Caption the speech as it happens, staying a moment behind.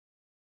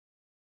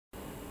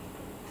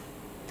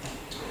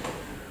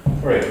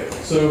Alright,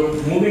 so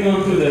moving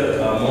on to the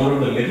more of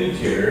the middle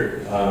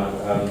tier,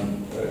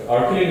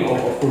 Arquillian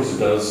of course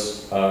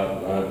does,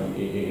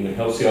 it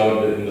helps you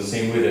out in the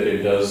same way that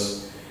it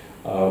does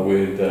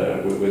with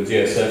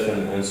JSF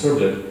and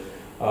Servlet,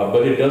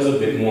 but it does a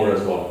bit more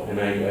as well. And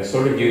I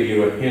sort of gave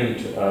you a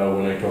hint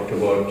when I talked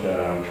about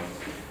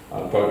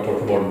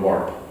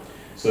warp.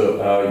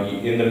 So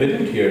in the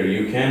middle tier,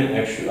 you can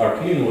actually,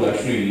 Arquillian will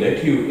actually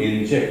let you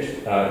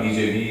inject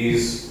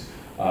EJVs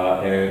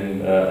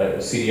and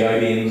CDI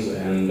beans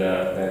and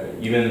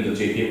even the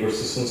JPA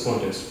persistence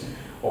context,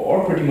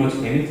 or pretty much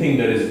anything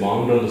that is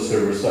bound on the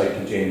server side to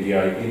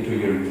JNDI into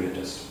your unit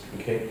test.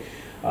 Okay,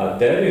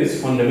 that is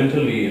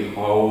fundamentally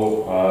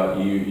how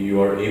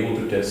you are able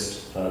to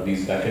test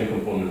these backend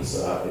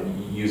components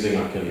using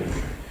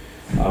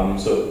Arquillian.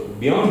 So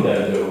beyond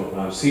that, though,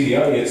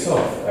 CDI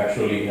itself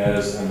actually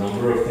has a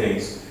number of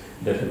things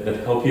that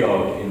help you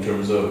out in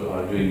terms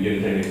of doing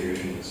unit and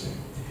integration testing.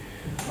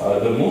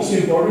 The most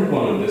important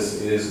one of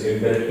this is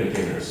embedded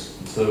containers.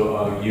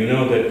 So you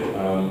know that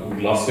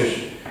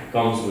GlassFish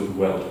comes with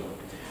Weld.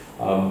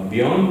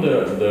 Beyond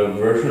the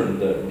version,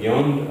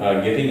 beyond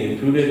getting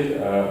included,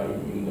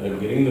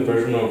 getting the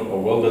version of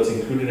Weld that's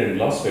included in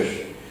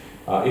GlassFish,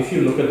 if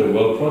you look at the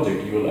Weld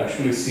project, you will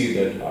actually see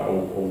that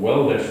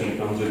Weld actually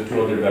comes with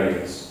 2 other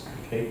variants,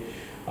 okay,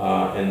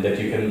 and that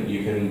you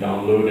can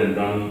download and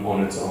run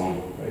on its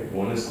own. Right?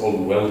 One is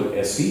called Weld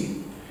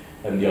SE,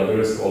 and the other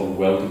is called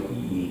Weld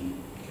EE.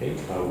 Okay,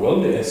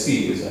 Weld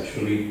SE is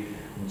actually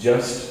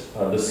just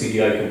the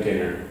CDI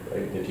container,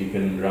 right, that you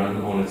can run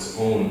on its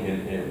own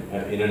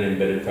in an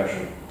embedded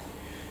fashion.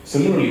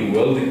 Similarly,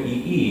 Weld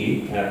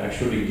EE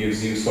actually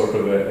gives you sort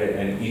of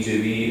an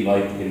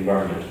EJV-like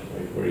environment,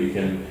 right, where you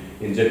can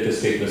inject a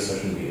stateless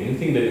session B.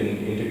 Anything that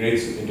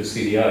integrates into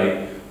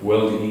CDI,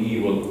 Weld EE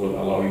will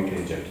allow you to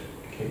inject.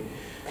 Okay,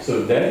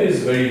 so that is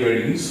very,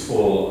 very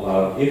useful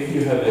if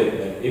you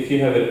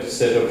have a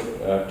set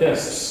of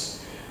tests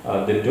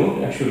that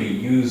don't actually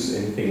use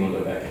anything on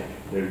the back end.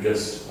 They're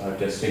just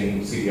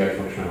testing CDI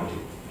functionality.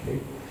 Okay.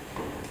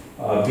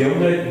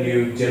 Beyond that,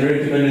 you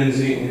generate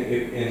dependency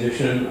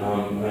injection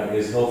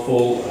is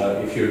helpful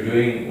if you're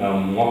doing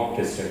mock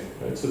testing.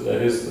 Right? So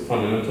that is the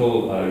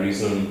fundamental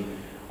reason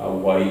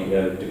why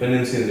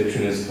dependency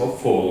injection is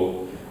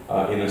helpful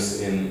in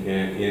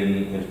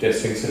a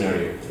testing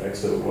scenario. Right?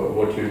 So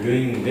what you're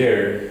doing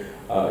there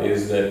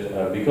is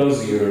that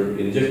because you're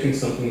injecting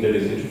something that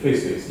is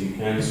interface-based, you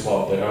can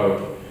swap that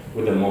out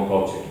with a mock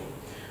object.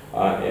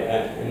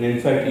 And in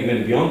fact,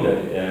 even beyond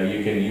that,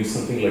 you can use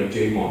something like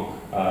JMock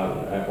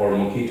or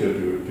Mockito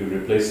to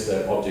replace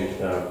that object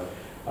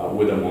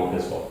with a mock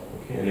as well.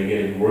 Okay? And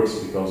again, it works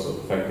because of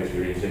the fact that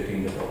you're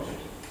injecting that object.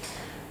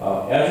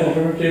 As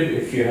alternative,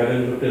 if you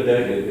haven't looked at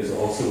that, it is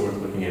also worth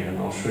looking at, and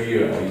I'll show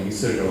you a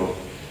usage of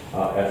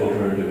at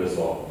alternative as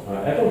well.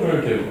 At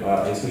alternative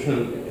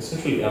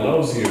essentially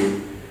allows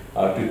you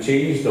to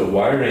change the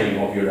wiring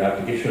of your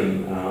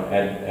application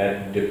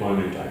at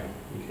deployment time.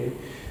 Okay,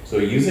 so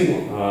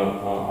using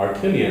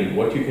Arquillian,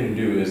 what you can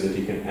do is that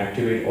you can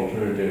activate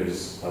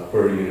alternatives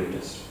per unit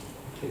test.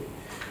 Okay.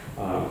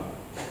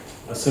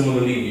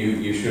 Similarly,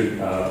 you should.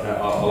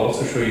 I'll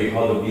also show you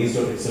how the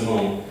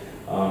beans.xml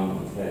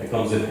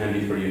comes in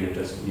handy for unit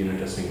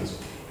testing as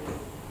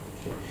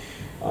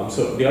well. Okay.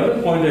 So the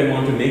other point I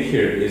want to make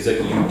here is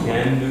that you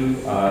can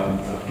do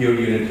a pure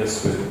unit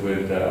test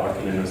with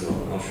Arquillian as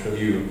well. And I'll show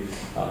you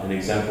an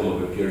example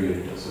of a pure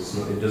unit test.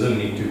 It doesn't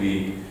need to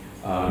be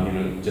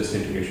just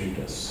integration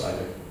tests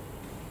either.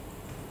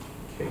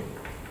 Okay.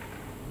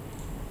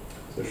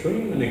 So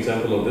showing you an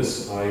example of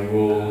this, I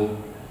will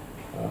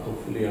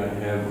hopefully I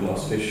have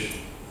GlassFish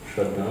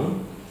shut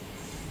down.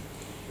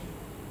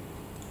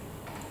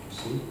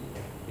 See?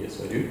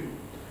 Yes, I do.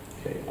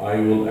 Okay, I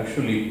will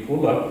actually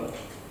pull up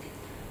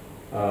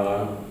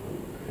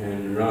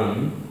and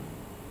run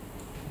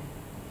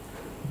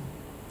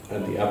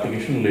at the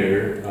application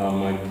layer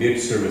my bid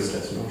service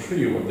test. And I'll show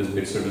you what this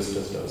bid service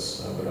test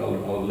does, but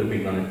let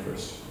me run it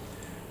first.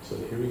 So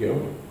here we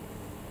go.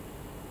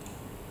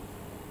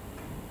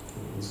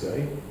 This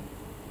guy.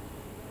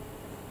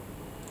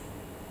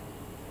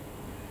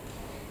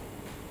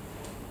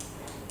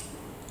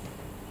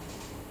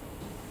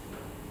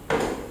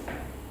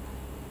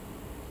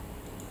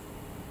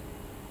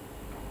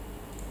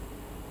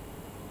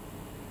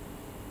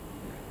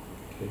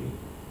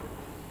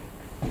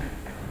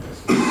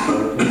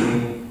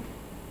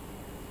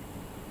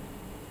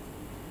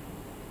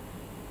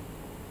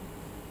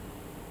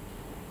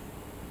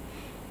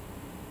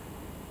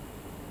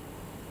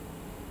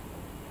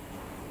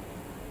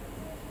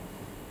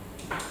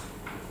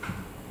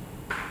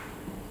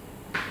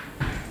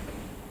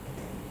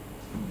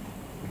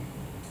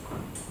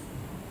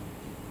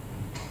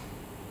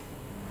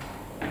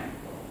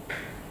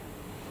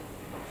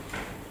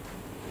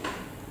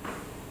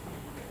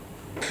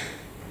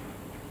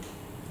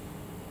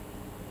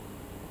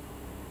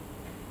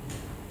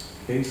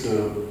 Okay, so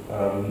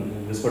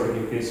in this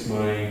particular case,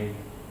 my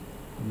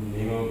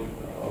name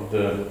of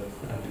the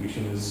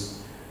application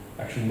is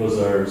Action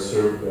Bazaar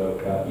Serve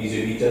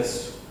EJV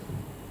test.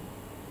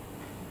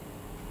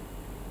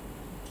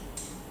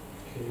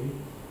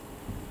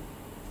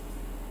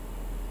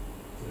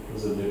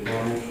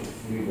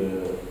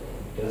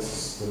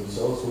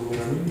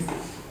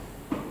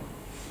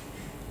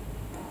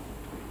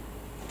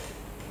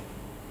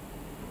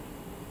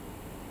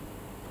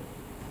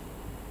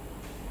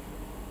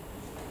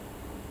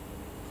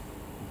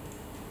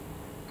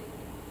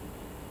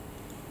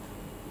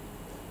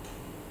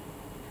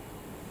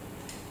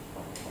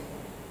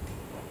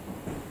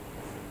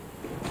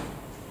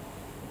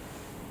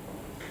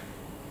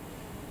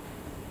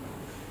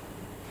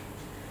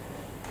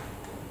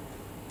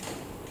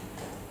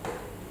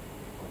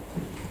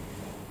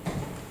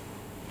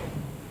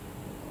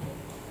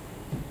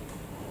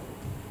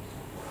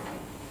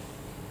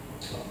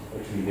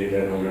 actually did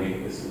that already.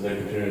 The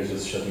container is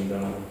just shutting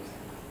down.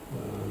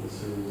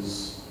 This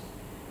is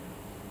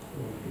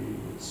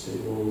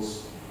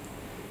stables.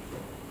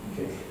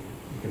 Okay,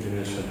 the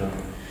container is shut down.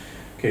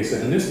 Okay, so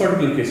in this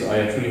particular case, I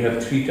actually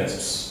have 3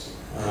 tests.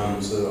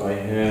 So I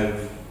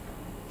have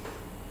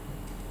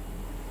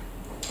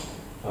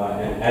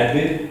an add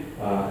bid,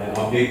 an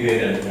update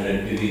bid, and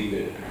a delete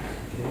bid.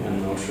 Okay,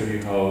 and I'll show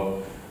you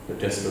how the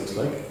test looks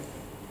like.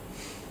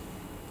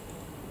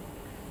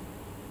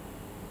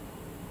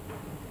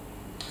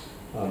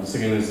 The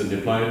second is the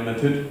deployment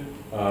method.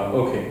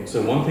 Okay,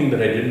 so one thing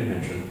that I didn't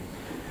mention.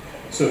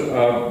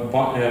 So,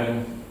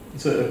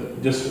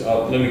 just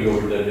let me go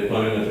over the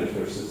deployment method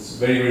first. It's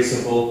very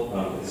simple.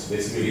 It's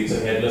a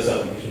headless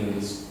application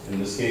in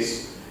this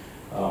case.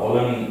 All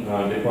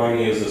I'm deploying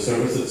is the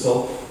service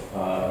itself,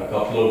 a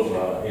couple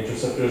of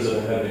interceptors that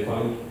I have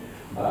defined,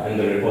 and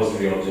the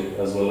repository object,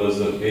 as well as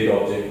the bid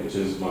object, which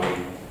is my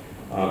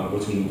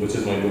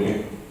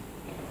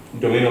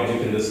domain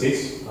object in this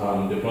case.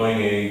 I'm deploying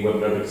a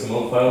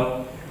web.xml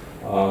file,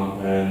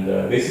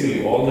 and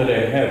basically all that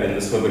I have in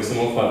this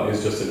web.xml file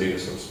is just a data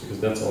source, because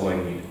that's all I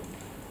need.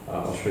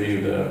 I'll show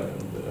you the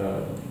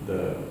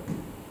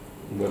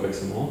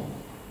web.xml.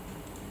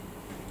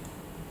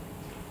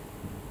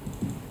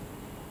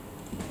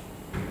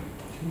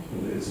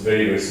 It's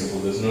very simple.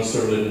 There's no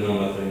servlet, no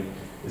nothing.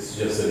 It's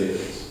just a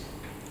database.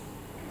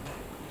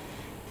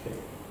 Okay.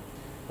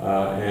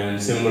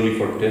 And similarly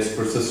for test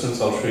persistence,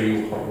 I'll show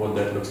you what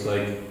that looks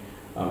like,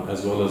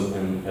 as well as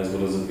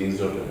the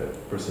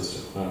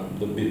beans.persistent,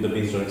 the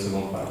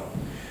beans.xml file.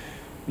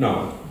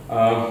 Now,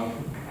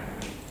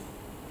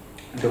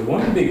 the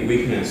one big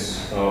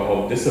weakness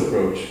of this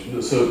approach,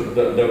 so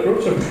the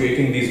approach of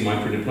creating these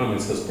micro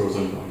deployments has pros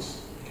and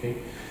cons. Okay,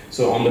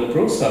 so on the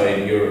pro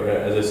side,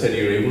 as I said,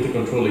 you're able to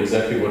control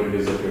exactly what it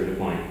is that you're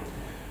deploying.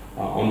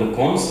 On the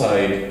con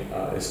side,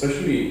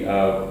 especially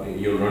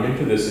you'll run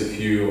into this if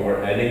you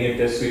are adding a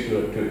test suite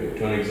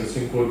to an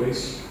existing code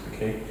base.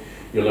 Okay,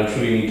 you'll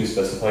actually need to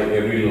specify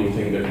every little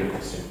thing that you're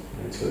testing.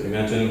 Right? So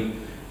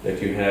imagine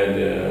that you have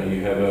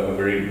a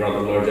very rather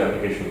large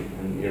application,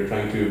 and you're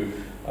trying to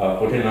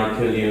put in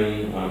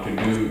Arquillian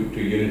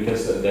to unit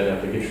test that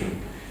application.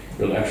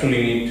 You'll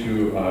actually need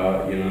to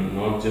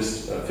not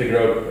just figure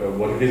out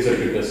what it is that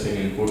you're testing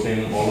and put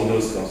in all of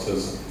those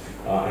classes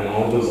and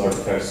all of those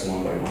artifacts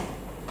one by one.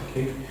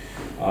 Okay.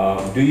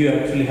 Do you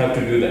actually have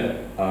to do that?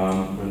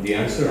 And the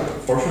answer,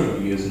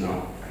 unfortunately, is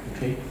no.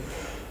 Okay.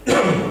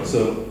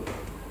 So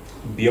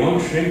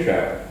beyond shrink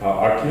wrap,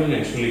 Arquillian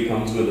actually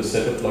comes with a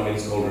set of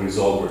plugins called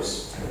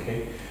resolvers.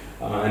 Okay.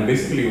 And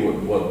basically,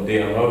 what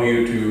they allow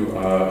you to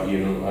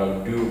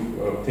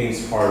do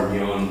things far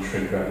beyond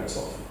shrink wrap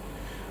itself.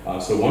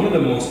 So one of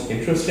the most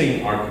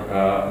interesting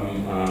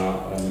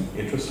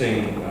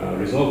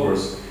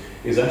resolvers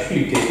is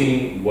actually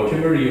taking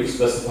whatever you've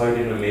specified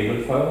in a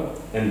Maven file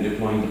and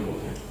deploying the whole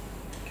thing.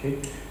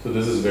 Okay, so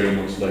this is very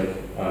much like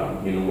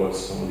what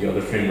some of the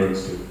other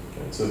frameworks do.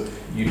 Right? So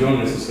you don't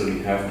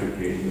necessarily have to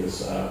create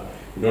this.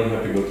 You don't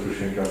have to go through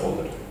shrink wrap all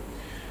the time.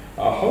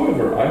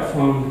 However, I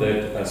found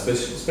that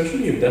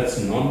especially if that's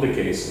not the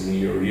case and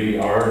you really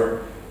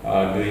are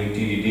doing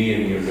TDD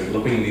and you're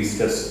developing these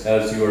tests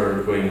as you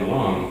are going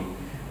along,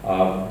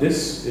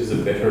 this is a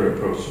better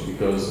approach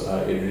because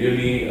it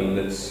really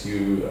lets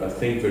you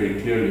think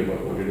very clearly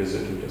about what it is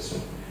that you're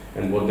testing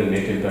and what the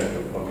net impact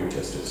of your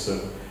test is. So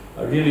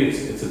really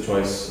it's a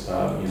choice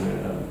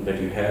that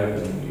you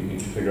have, and you need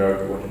to figure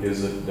out what it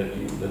is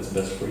that's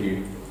best for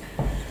you.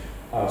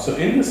 So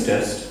in this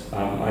test,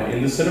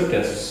 in this set of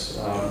tests,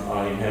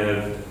 I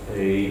have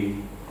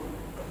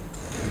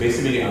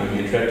basically I'm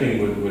interacting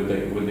with the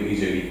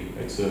EJB,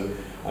 right? So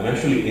I'm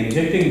actually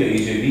injecting the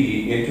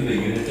EJB into the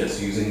unit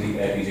test using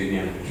the add EJB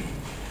annotation.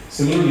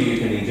 Similarly, you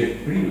can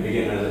inject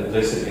again, as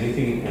I said,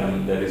 anything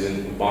that is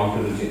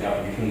bound to the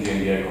application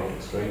JNDI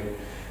context, right?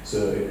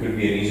 So it could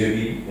be an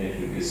EJB, it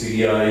could be a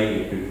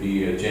CDI, it could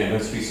be a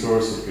JMS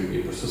resource, it could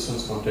be a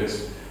persistence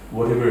context,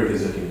 whatever it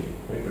is that you need,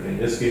 right? But in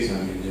this case,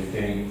 I'm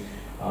injecting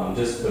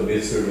just the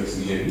base service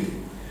EJB,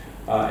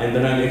 and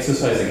then I'm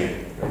exercising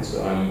it, right?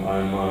 So I'm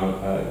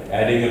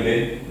adding a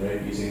bid,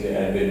 right, using the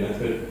add bid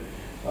method.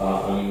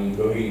 I'm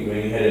going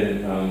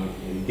ahead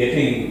and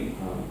getting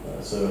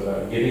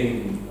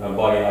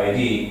by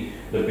ID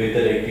the bid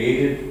that I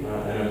created,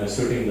 and I'm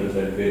asserting that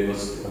that bid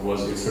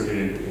was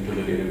inserted into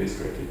the database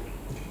correctly.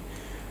 Okay.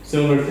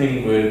 Similar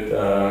thing with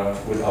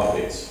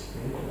updates.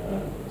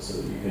 Right? So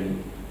you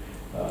can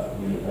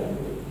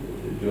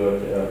do a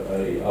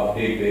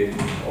update bid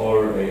or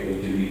a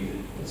delete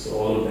bid. So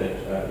all of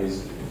that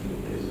is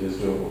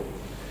doable.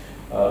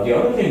 The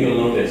other thing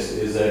you'll notice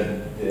is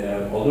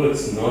that although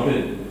it's not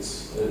it's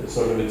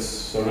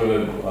sort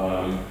of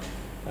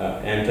a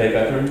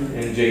anti-pattern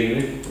in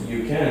JUnit,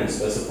 you can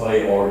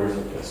specify orders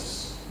of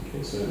tests.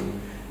 Okay, so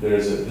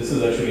this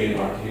is actually an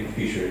Arquillian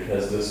feature. It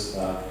has this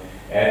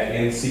add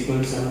in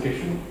sequence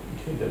annotation,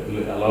 okay,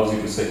 that allows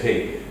you to say,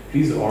 hey,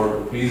 please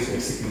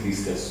execute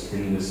these tests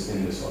in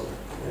this order.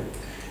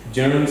 Right?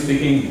 Generally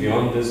speaking,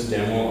 beyond this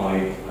demo,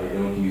 I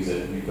don't use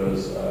it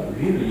because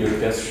really your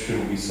test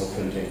should be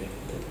self-contained.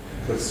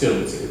 But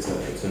still,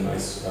 it's a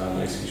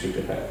nice feature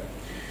to have.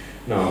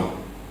 Now,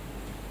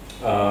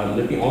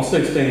 let me also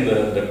explain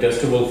the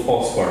testable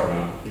false part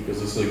now,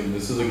 because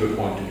this is a good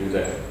point to do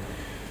that.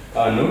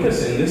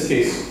 Notice in this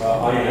case,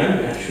 I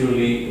am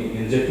actually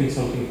injecting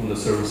something from the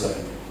server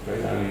side,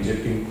 right? I'm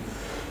injecting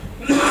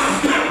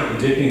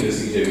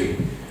this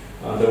EJB.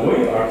 The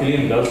way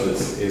Arquillian does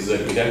this is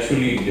that it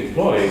actually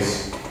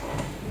deploys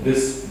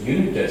this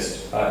unit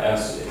test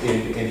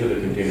into the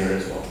container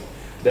as well.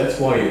 That's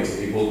why it's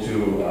able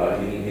to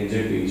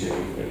inject the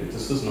EJB. Right?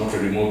 This is not a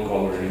remote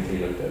call or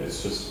anything like that.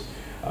 It's just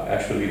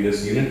actually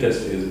this unit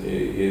test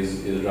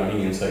is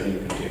running inside your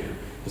container.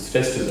 This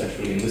test is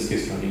actually in this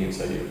case running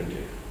inside your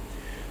container.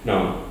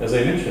 Now, as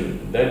I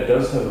mentioned, that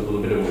does have a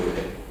little bit of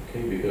overhead,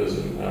 okay? Because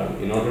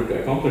in order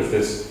to accomplish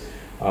this,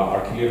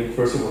 Arquillian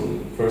first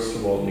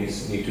of all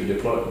needs to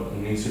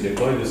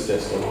deploy this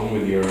test along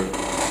with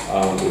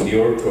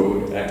your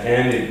code,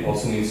 and it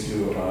also needs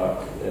to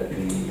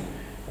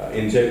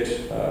inject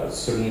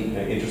certain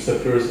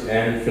interceptors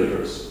and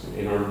filters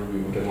in order to be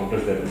able to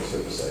accomplish that on the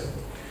server side.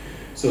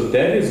 So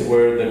that is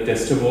where the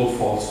testable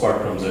false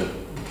part comes in.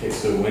 Okay,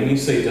 so when you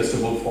say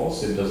testable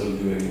false, it doesn't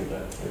do any of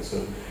that. Right?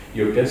 So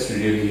your test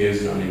really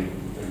is running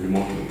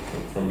remotely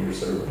from your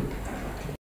server.